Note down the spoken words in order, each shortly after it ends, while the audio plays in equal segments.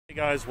Hey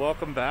guys,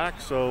 welcome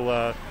back.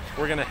 So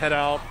we're gonna head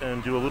out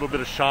and do a little bit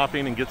of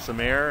shopping and get some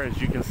air.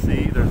 As you can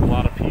see, there's a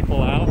lot of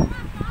people out.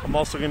 I'm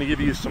also gonna give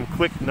you some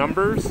quick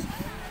numbers.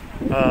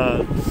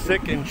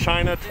 Sick in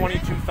China,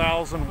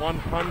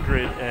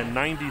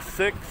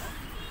 22,196.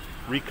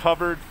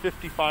 Recovered,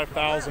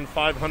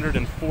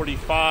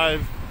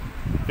 55,545.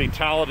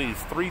 Fatalities,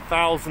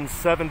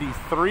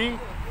 3,073.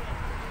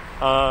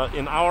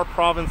 In our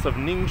province of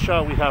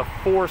Ningxia, we have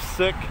 4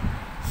 sick,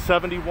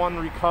 71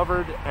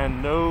 recovered,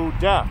 and no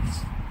deaths.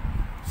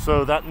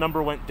 So that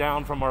number went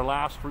down from our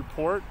last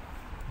report.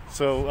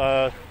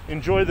 So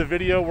enjoy the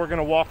video. We're going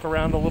to walk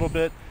around a little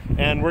bit,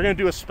 and we're going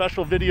to do a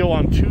special video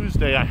on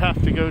Tuesday. I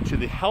have to go to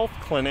the health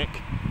clinic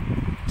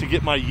to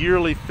get my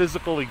yearly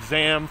physical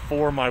exam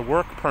for my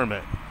work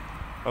permit.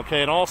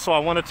 Okay, and also I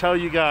want to tell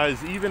you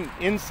guys, even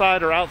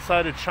inside or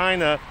outside of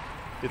China,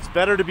 it's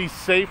better to be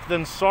safe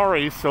than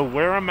sorry, so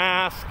wear a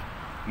mask.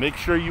 Make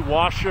sure you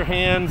wash your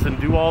hands and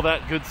do all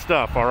that good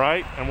stuff, all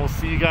right? And we'll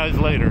see you guys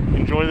later.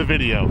 Enjoy the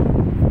video.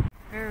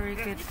 Very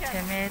good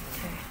tomato.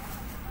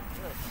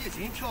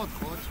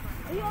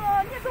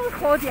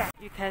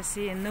 You can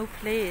see a new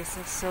place,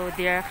 so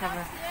there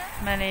have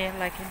many,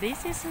 like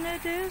this is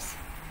noodles.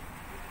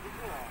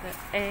 The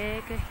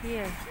egg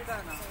here.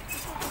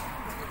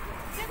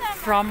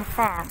 From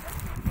farm.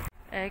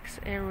 Eggs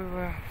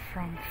everywhere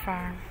from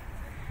farm.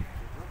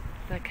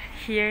 Like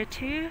here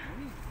too.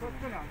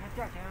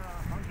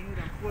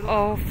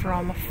 All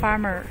from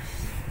farmers.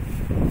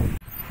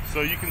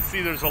 So you can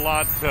see there's a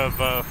lot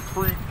of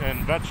fruit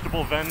and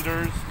vegetable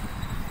vendors,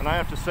 and I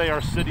have to say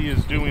our city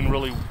is doing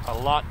really a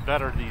lot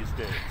better these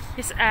days.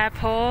 It's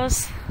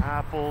apples.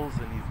 Apples,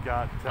 and you've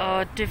got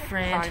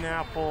different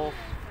pineapple.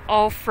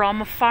 All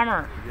from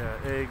farmer. Yeah,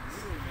 eggs,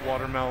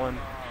 watermelon.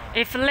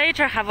 If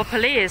later have a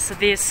police,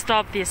 they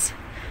stop this.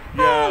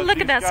 Yeah, oh, look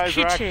at that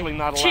kitchen.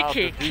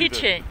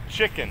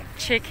 Chicken.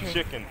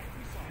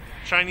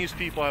 Chinese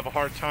people have a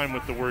hard time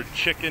with the word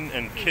chicken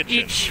and kitchen.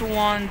 Each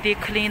one, they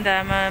clean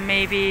them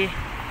maybe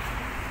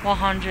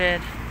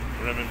 100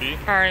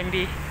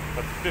 RMB.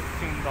 That's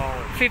 $15.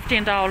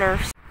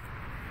 $15.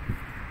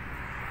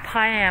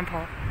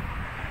 Pineapple.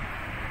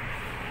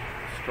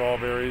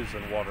 Strawberries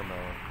and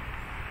watermelon.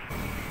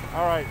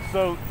 All right,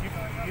 so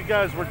you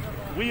guys,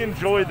 we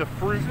enjoy the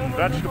fruit and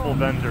vegetable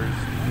vendors,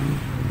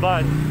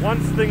 but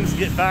once things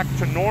get back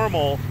to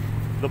normal,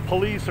 the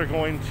police are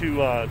going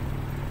to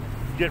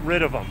get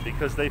rid of them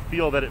because they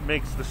feel that it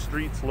makes the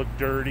streets look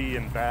dirty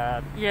and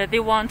bad. Yeah,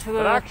 they want to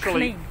but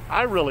actually, clean.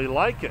 I really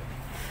like it.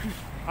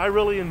 I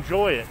really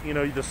enjoy it. You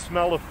know, the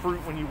smell of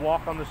fruit when you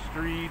walk on the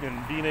street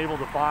and being able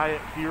to buy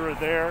it here or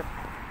there.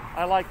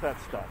 I like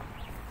that stuff.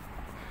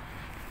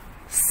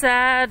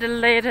 Sad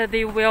later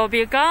they will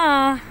be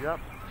gone. Yep.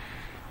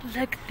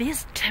 Look,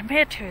 these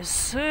tomatoes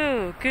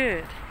so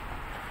good.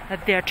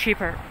 They're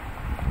cheaper.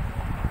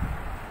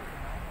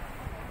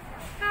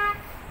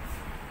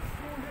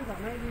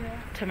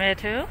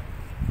 Tomato,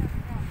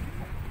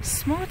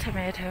 small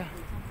tomato,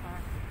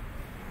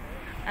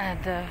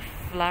 and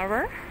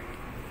flour.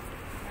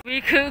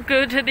 We could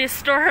go to the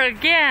store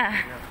again.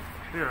 Yeah.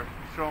 Here,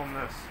 show them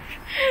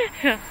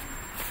this.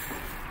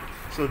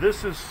 So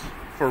this is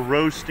for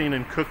roasting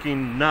and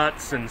cooking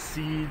nuts and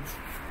seeds.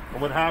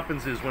 And what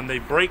happens is when they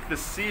break the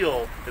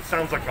seal, it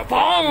sounds like a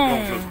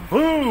bomb goes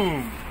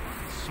boom,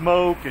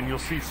 smoke, and you'll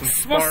see some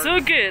sparks. Smells so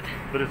good.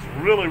 But it's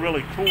really,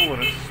 really cool,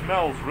 and it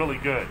smells really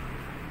good.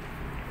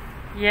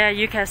 Yeah,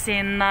 you can see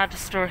in nut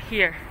store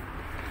here.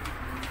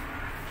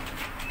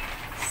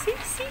 See.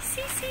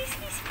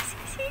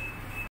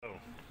 Oh,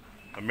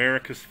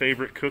 America's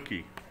favorite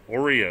cookie,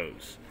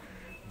 Oreos.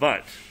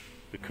 But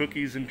the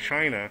cookies in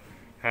China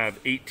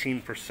have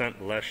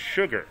 18% less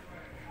sugar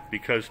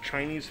because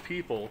Chinese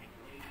people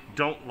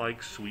don't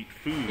like sweet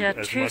food as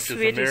much as American. Yeah, too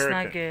sweet is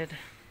not good.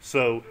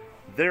 So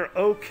they're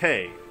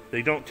okay.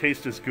 They don't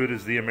taste as good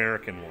as the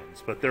American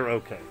ones, but they're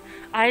okay.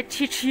 I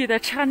teach you the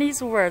Chinese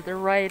word,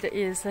 right?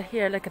 Is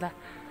here, look at that.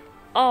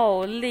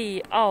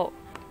 Oli ao.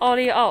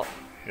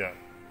 Yeah.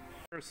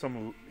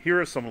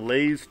 Here are some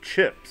Lay's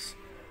chips.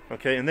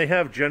 Okay, and they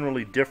have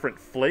generally different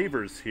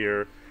flavors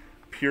here.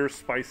 Pure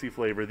spicy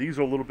flavor. These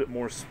are a little bit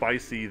more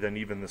spicy than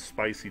even the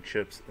spicy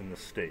chips in the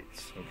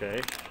States.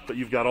 Okay, but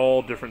you've got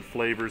all different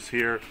flavors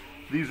here.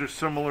 These are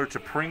similar to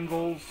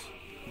Pringles.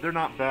 They're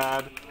not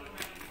bad.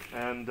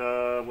 And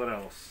what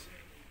else?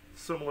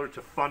 Similar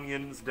to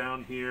Funyuns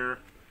down here.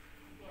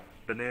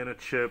 Banana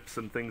chips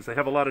and things. They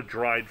have a lot of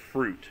dried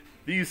fruit.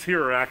 These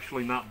here are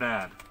actually not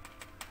bad.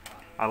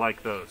 I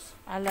like those.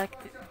 I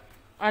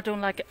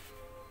don't like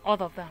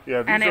all of them.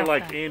 Yeah, these are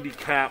like Andy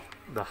Cap,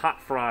 the hot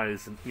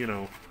fries, and you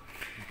know.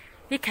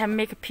 It can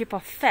make people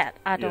fat.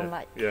 I don't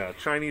like. Yeah,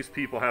 Chinese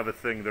people have a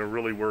thing. They're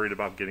really worried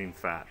about getting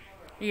fat.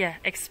 Yeah,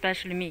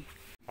 especially me.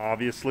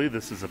 Obviously,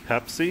 this is a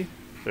Pepsi.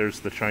 There's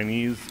the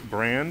Chinese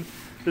brand.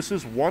 This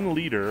is 1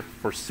 liter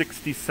for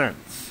 60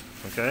 cents.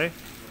 Okay?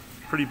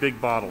 Pretty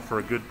big bottle for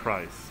a good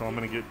price. So I'm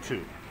going to get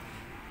 2.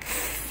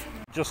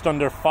 Just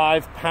under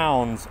 5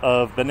 pounds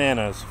of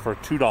bananas for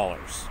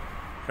 $2.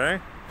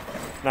 Okay?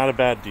 Not a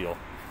bad deal.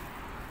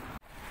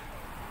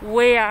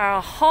 We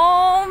are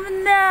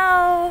home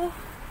now.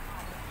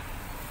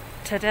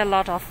 Today a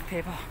lot of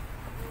people.